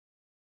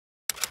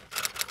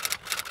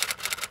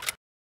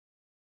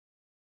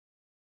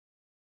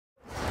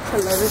I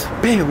love it.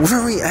 Babe,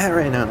 where are we at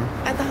right now?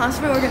 At the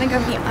hospital, we're gonna go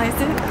meet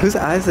Isaac. Who's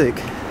Isaac?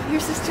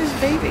 Your sister's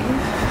baby.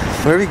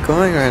 Where are we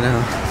going right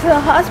now? To the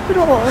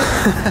hospital.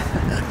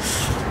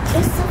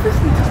 It's so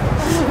freaking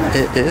cold.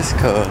 It is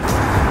cold.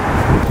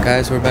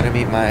 Guys, we're about to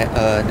meet my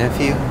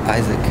nephew,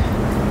 Isaac.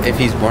 If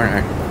he's born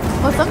already.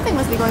 Well, something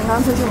must be going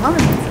on since your mom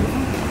is.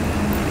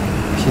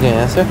 She didn't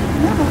answer?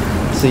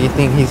 No. So you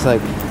think he's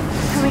like...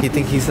 You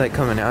think he's like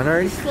coming out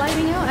already?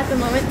 Sliding out at the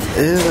moment.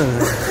 Ew.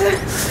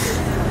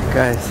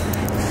 Guys,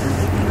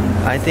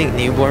 I think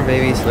newborn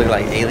babies look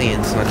like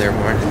aliens when they're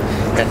born.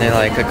 And then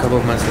like a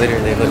couple months later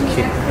they look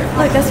cute.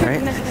 Like that's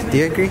right? Do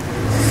you agree?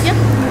 Yep.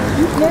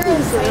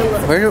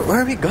 Where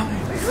are we going?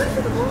 We're going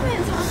to the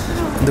women's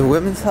hospital. The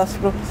women's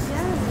hospital? Yes.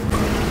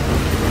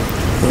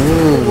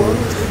 Ooh.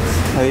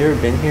 Have you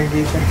ever been here,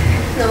 Geezer?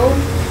 No.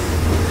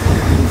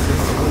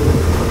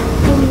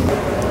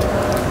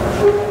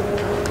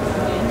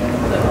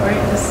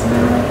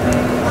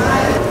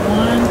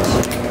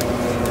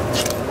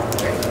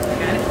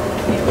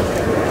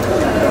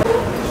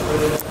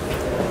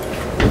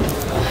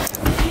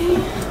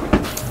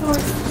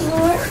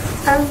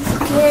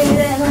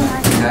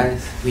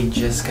 Guys, we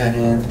just got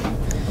in.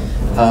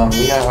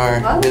 We got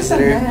our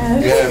visitor.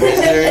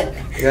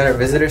 We got our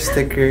visitor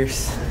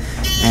stickers,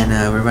 and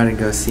we're about to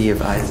go see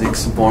if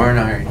Isaac's born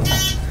already. Do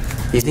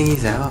you think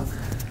he's out?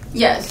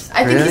 Yes,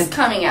 I think he's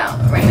coming out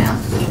right now.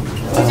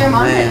 Is your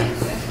mom man.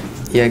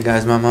 Yeah,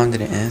 guys, my mom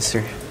didn't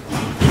answer.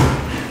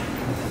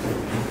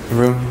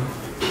 Room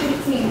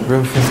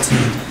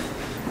 15.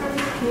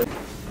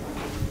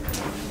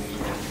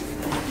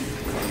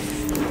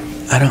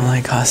 I don't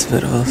like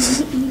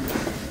hospitals.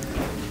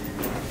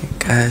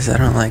 Guys, I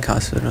don't like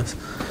hospitals.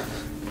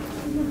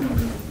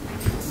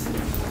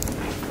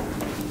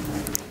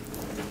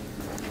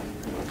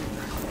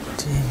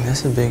 Dang,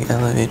 that's a big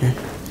elevator.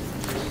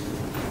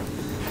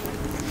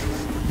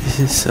 This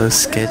is so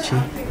sketchy.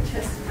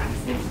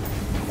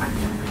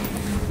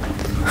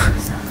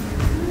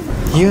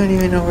 You don't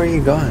even know where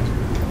you're going.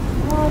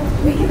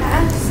 We can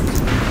ask.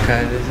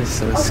 God, this is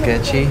so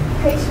sketchy.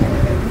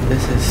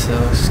 This is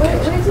so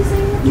sketchy. What did you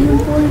say?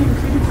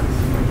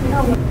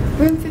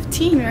 Room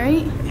 15,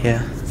 right?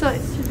 Yeah. So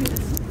it should be this.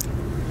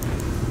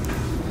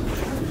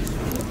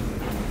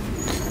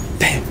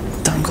 Babe,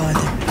 don't go in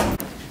there.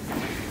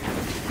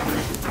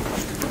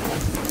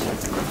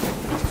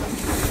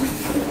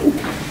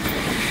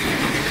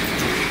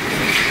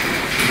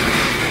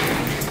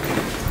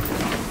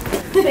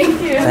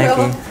 Thank you. Thank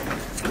you.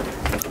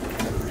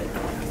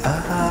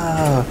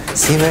 Oh,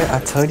 see where I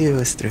told you it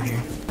was through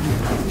here.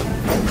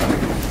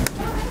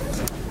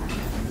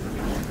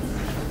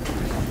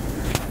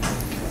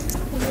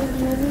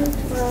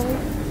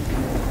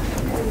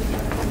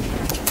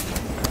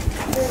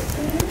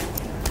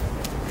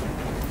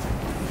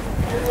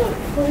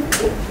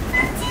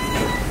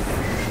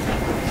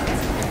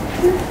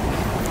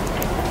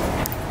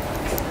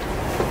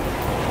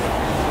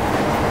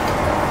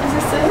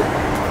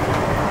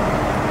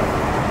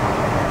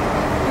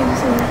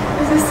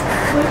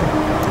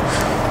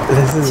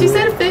 She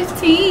said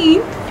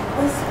 15.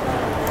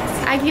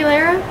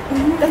 Aguilera?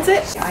 That's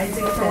it?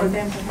 Isaac told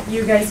them,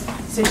 you guys,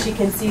 so she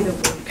can see the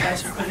wood.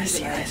 Guys, we're about to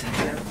see Isaac.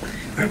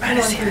 We're about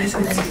to see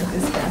Isaac.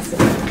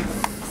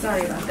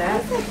 Sorry about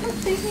that.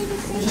 Just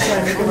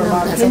trying to make her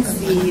mom can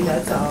see,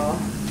 that's all.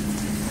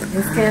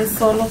 Es que él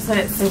solo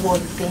se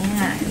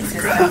voltea.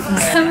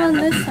 Come on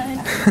this side.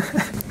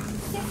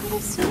 Yeah, what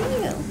is you?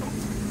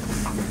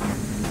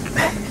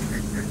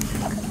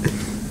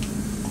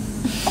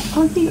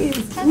 Oh, he is.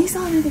 He's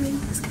on it again.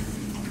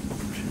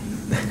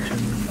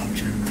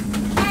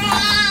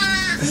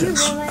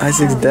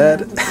 Isaac's dead.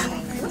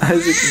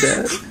 Isaac's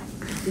dead.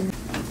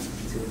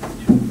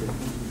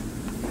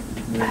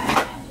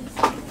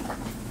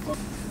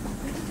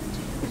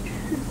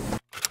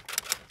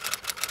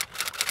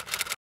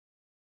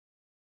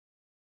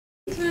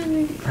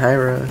 Hi,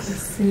 Rose.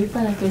 Sí,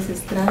 para que se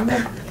extrañe.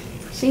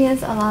 She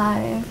is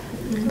alive.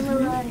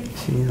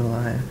 She's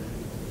alive.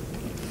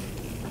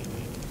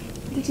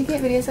 Did you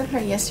get videos of her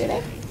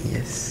yesterday?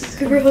 Yes.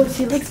 Girl,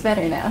 she looks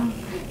better now.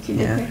 She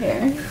did her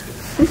hair.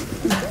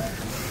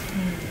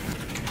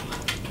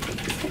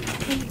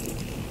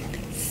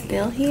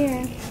 Still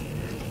here.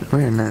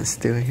 We're not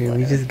still here.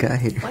 We just got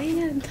here. Why you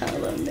didn't tell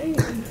them, babe?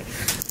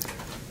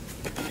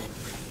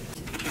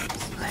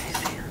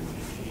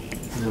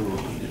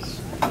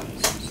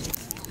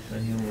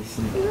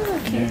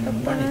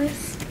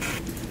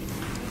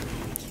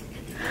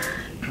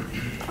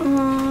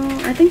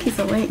 Oh, I think he's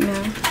awake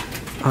now.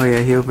 Oh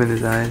yeah, he opened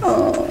his eyes.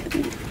 Oh,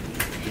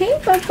 hey,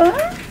 Papa.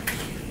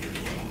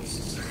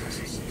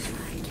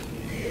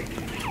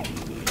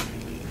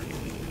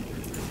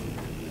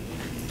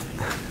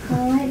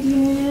 What do you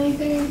need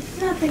anything?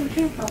 Nothing,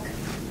 careful.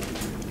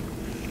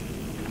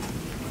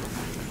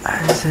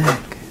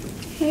 Isaac.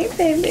 Hey,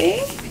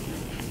 baby.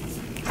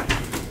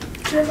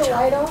 Turn the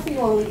light off, you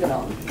won't leave it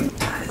on.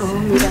 Oh,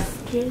 mira.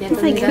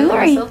 It's like, who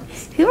are you?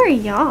 Who are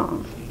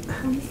y'all?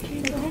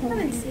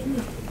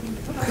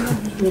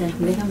 Mira,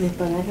 déjame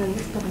parar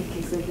para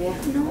que se vea.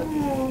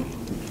 No.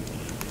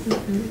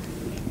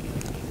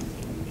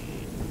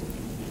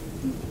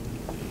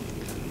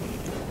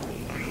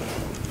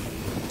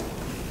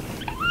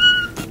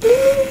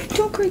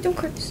 Don't cry, don't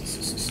cry.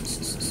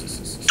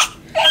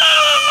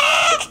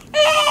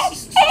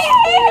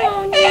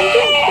 No,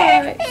 don't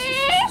cry.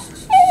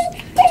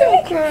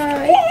 Don't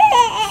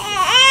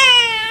cry.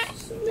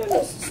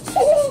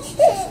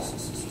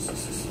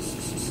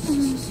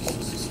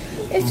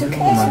 It's okay.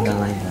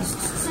 Magdalena.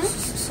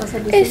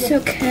 It's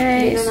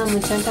okay.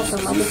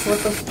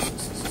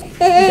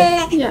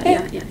 Yeah.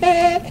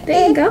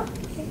 There you go.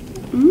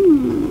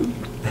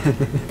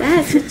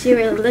 That's what you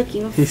were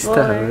looking He stopped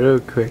for. real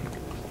quick.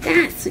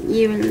 That's what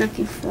you were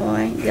looking for,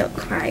 little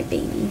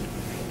crybaby.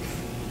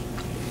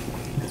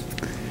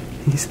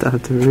 He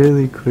stopped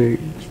really quick.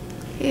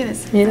 He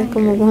was Mira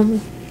como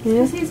come.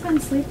 Mira. He's been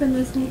sleeping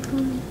this whole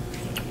time.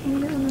 I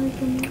don't know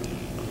if I'm-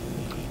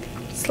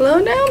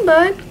 Slow down,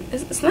 bud.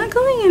 It's not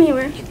going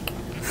anywhere.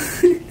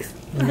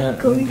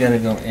 We gotta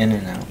go in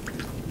and out.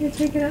 You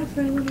take it out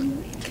for a little bit.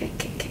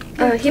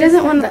 Okay. He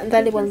doesn't want to.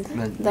 Dale vuelta.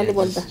 But Dale yeah,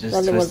 vuelta. just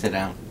Dale twist vuelta. it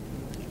out.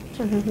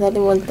 Ajá, dale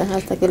vuelta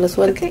hasta que lo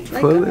suelte. Okay,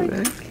 let Pull go. it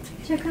back.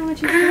 Check how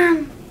much you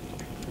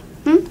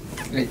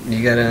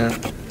You gotta,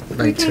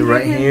 like, to can't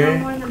right have no here,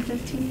 more than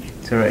 15.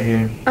 to right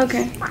here.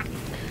 Okay.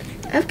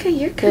 Okay,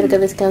 you're Quiero que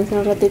good. descanse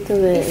un ratito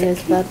de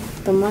estar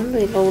tomando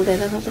y luego le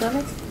das otra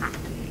vez.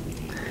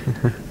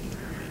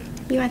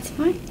 You want some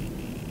more?